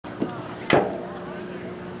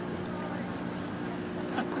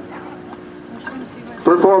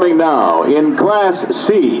Performing now in Class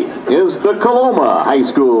C is the Coloma High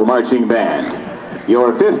School Marching Band.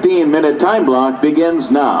 Your 15-minute time block begins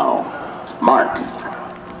now. Mark.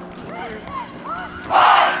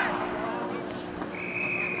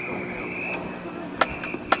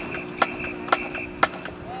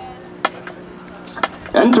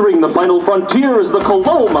 Entering the final frontier is the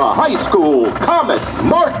Coloma High School Comet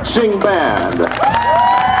Marching Band. The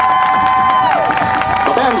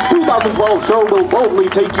band's 2012 show will boldly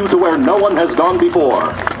take you to where no one has gone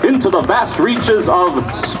before, into the vast reaches of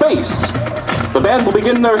space. The band will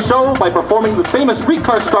begin their show by performing the famous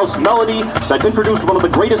Richard Strauss melody that introduced one of the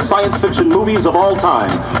greatest science fiction movies of all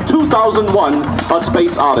time, 2001: A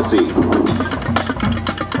Space Odyssey.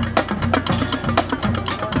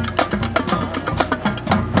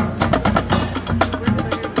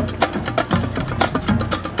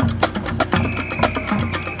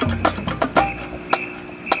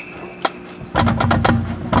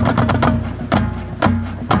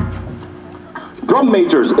 Drum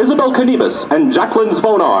majors Isabel Canivas and Jacqueline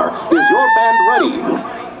Zvonar. Is your band ready?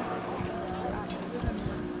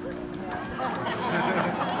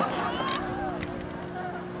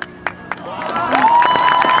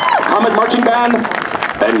 Comet Marching Band,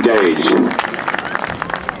 engage.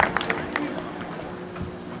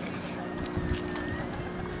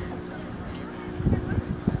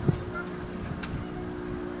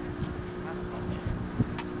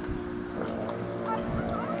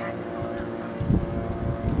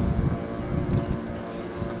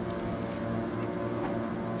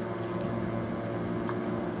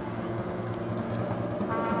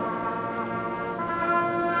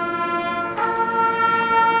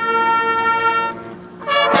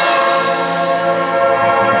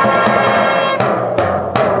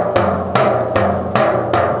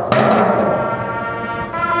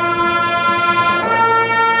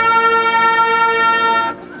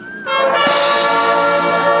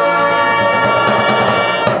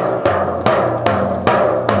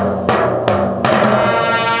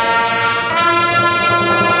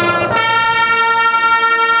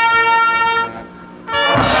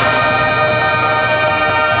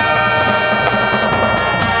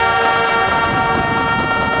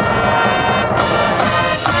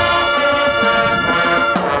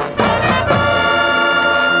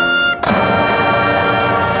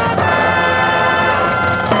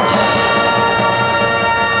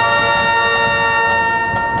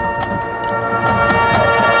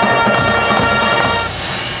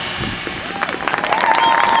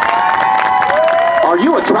 Are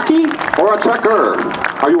you a Trekkie or a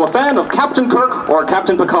Trekker? Are you a fan of Captain Kirk or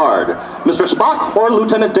Captain Picard? Mr. Spock or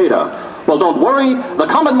Lieutenant Data? Well, don't worry, the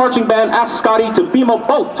Comet Marching Band asked Scotty to beam up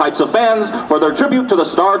both types of fans for their tribute to the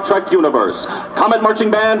Star Trek universe. Comet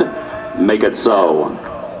Marching Band, make it so.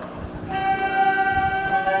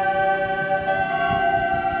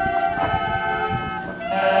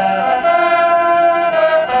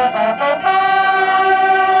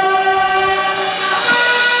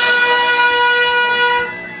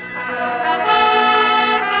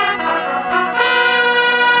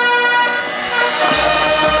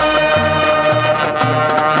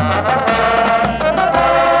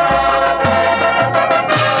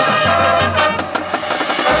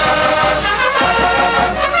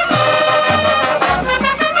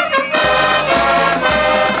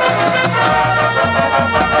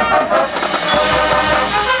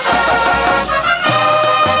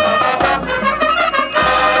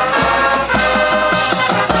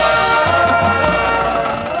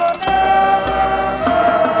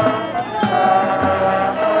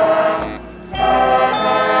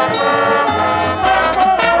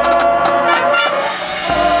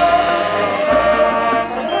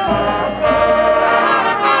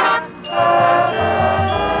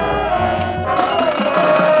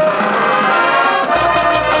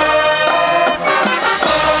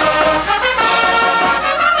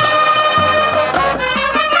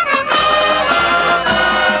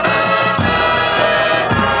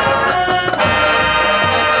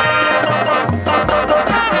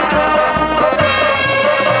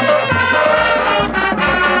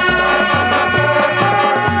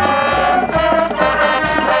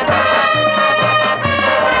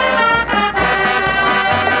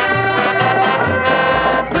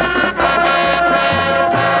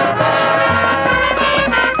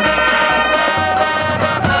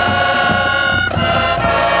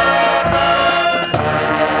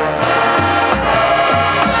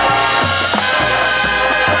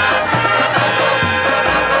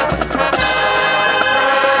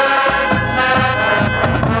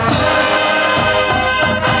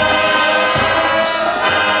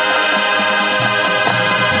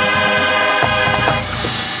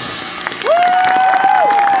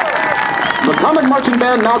 Marching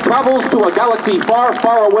Band now travels to a galaxy far,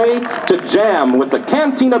 far away to jam with the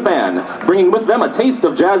Cantina Band, bringing with them a taste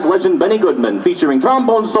of jazz legend Benny Goodman, featuring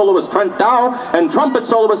trombone soloist Trent Dow and trumpet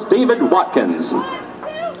soloist David Watkins.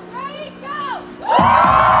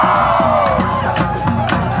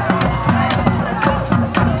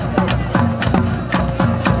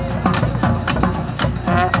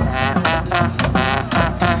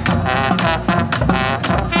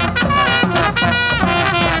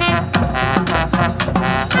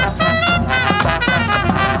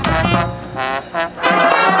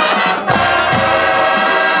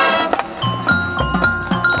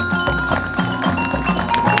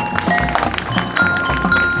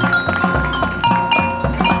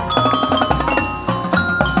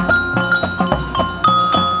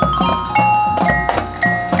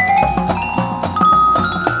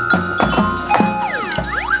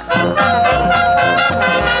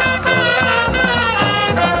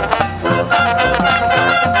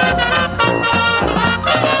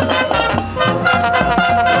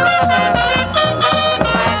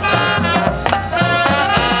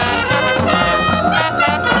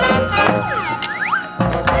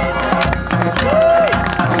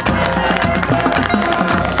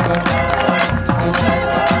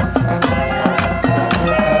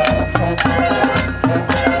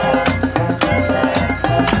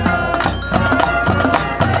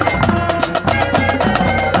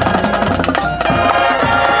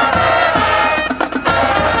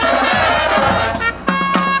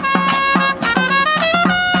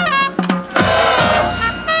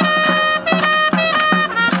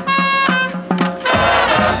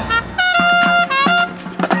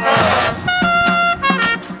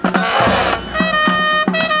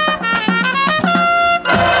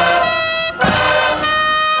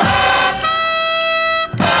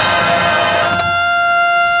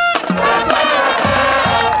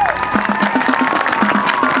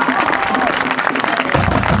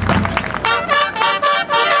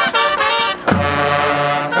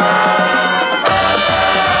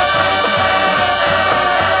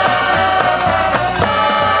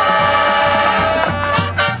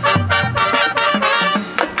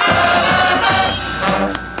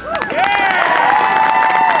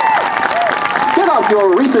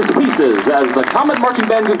 Your Reese's Pieces as the Comet Marching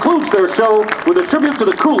Band concludes their show with a tribute to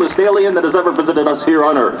the coolest alien that has ever visited us here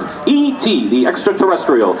on Earth, E.T., the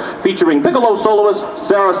extraterrestrial, featuring piccolo soloist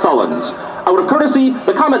Sarah Sullins. Out of courtesy,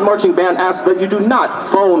 the Comet Marching Band asks that you do not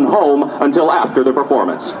phone home until after the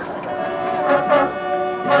performance.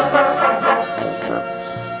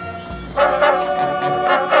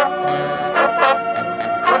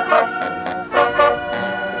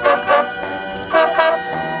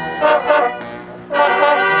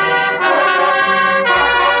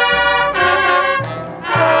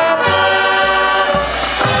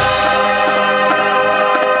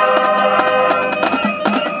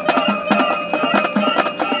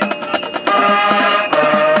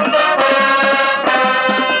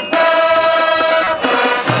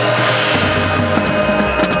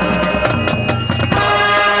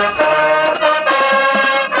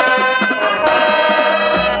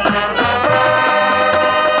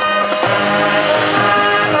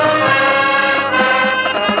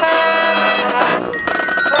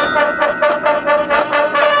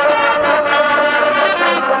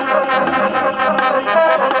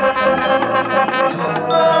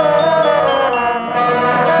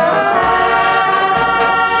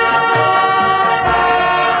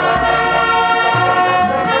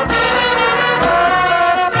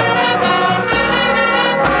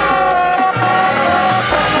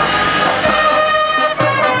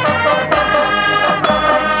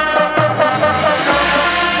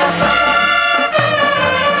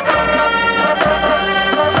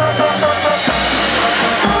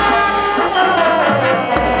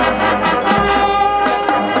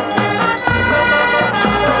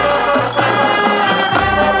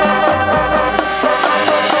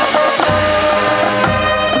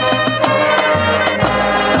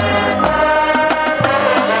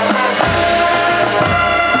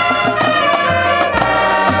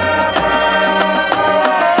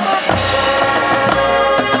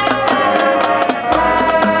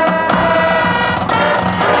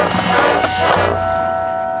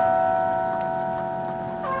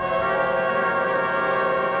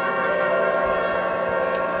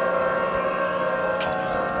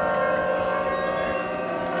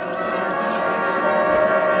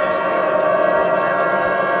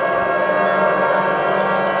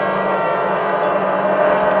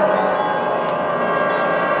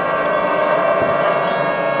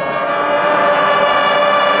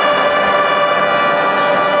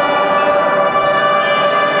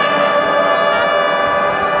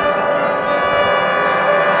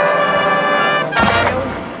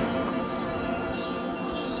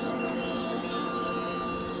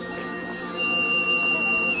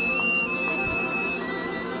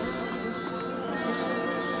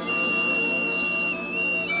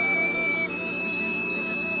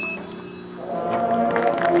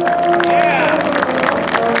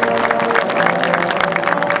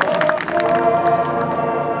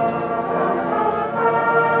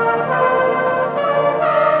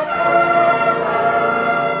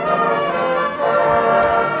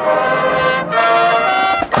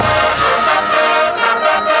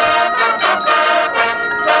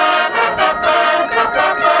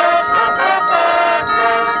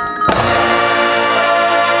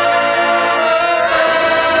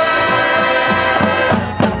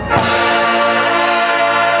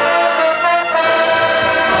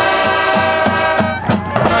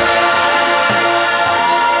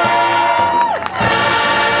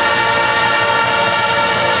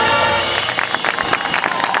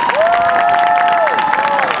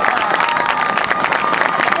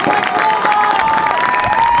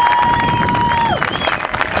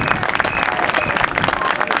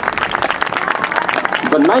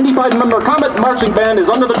 95-member Comet Marching Band is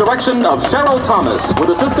under the direction of Cheryl Thomas, with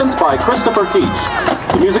assistance by Christopher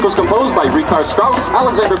Keach. The music was composed by Ricard Strauss,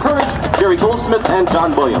 Alexander Courage, Jerry Goldsmith, and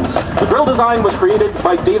John Williams. The drill design was created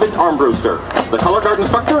by David Armbruster. The color guard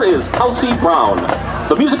instructor is Kelsey Brown.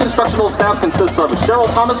 The music instructional staff consists of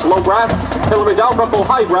Cheryl Thomas, low brass, Hillary Dalrymple,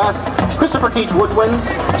 high brass, Christopher Keach, woodwinds,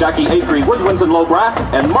 Jackie Acree, woodwinds and low brass,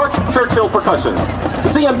 and Mark Churchill, percussion. The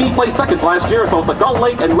CMB placed second last year at both the Gull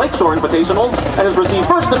Lake and Lakeshore Invitationals and has received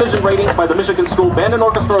first division ratings by the Michigan School Band and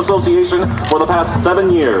Orchestra Association for the past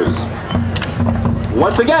 7 years.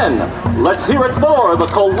 Once again, let's hear it for the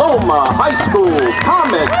Coloma High School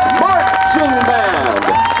Comet Marching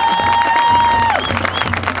Band.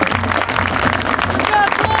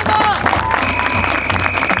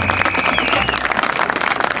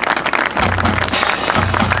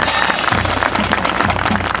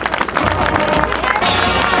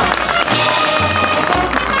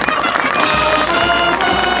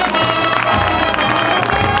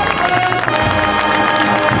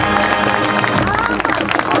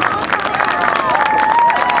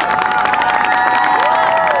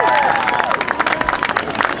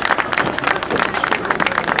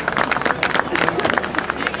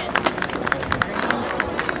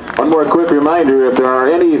 One more quick reminder, if there are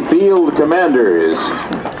any field commanders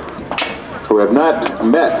who have not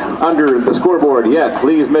met under the scoreboard yet,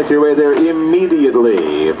 please make your way there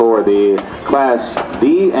immediately for the Class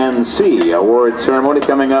B and C award ceremony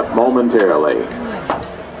coming up momentarily.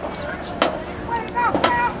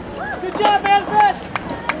 Good job, Manfred!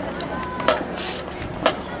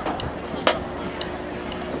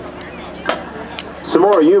 Some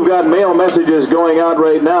more, you've got mail messages going out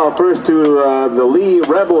right now. First to the Lee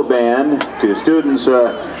Rebel Band, to students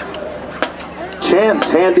Chance,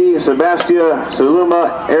 Handy, Sebastia,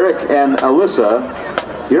 Saluma, Eric, and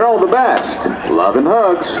Alyssa. You're all the best. Love and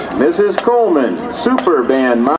hugs, Mrs. Coleman, Super Band.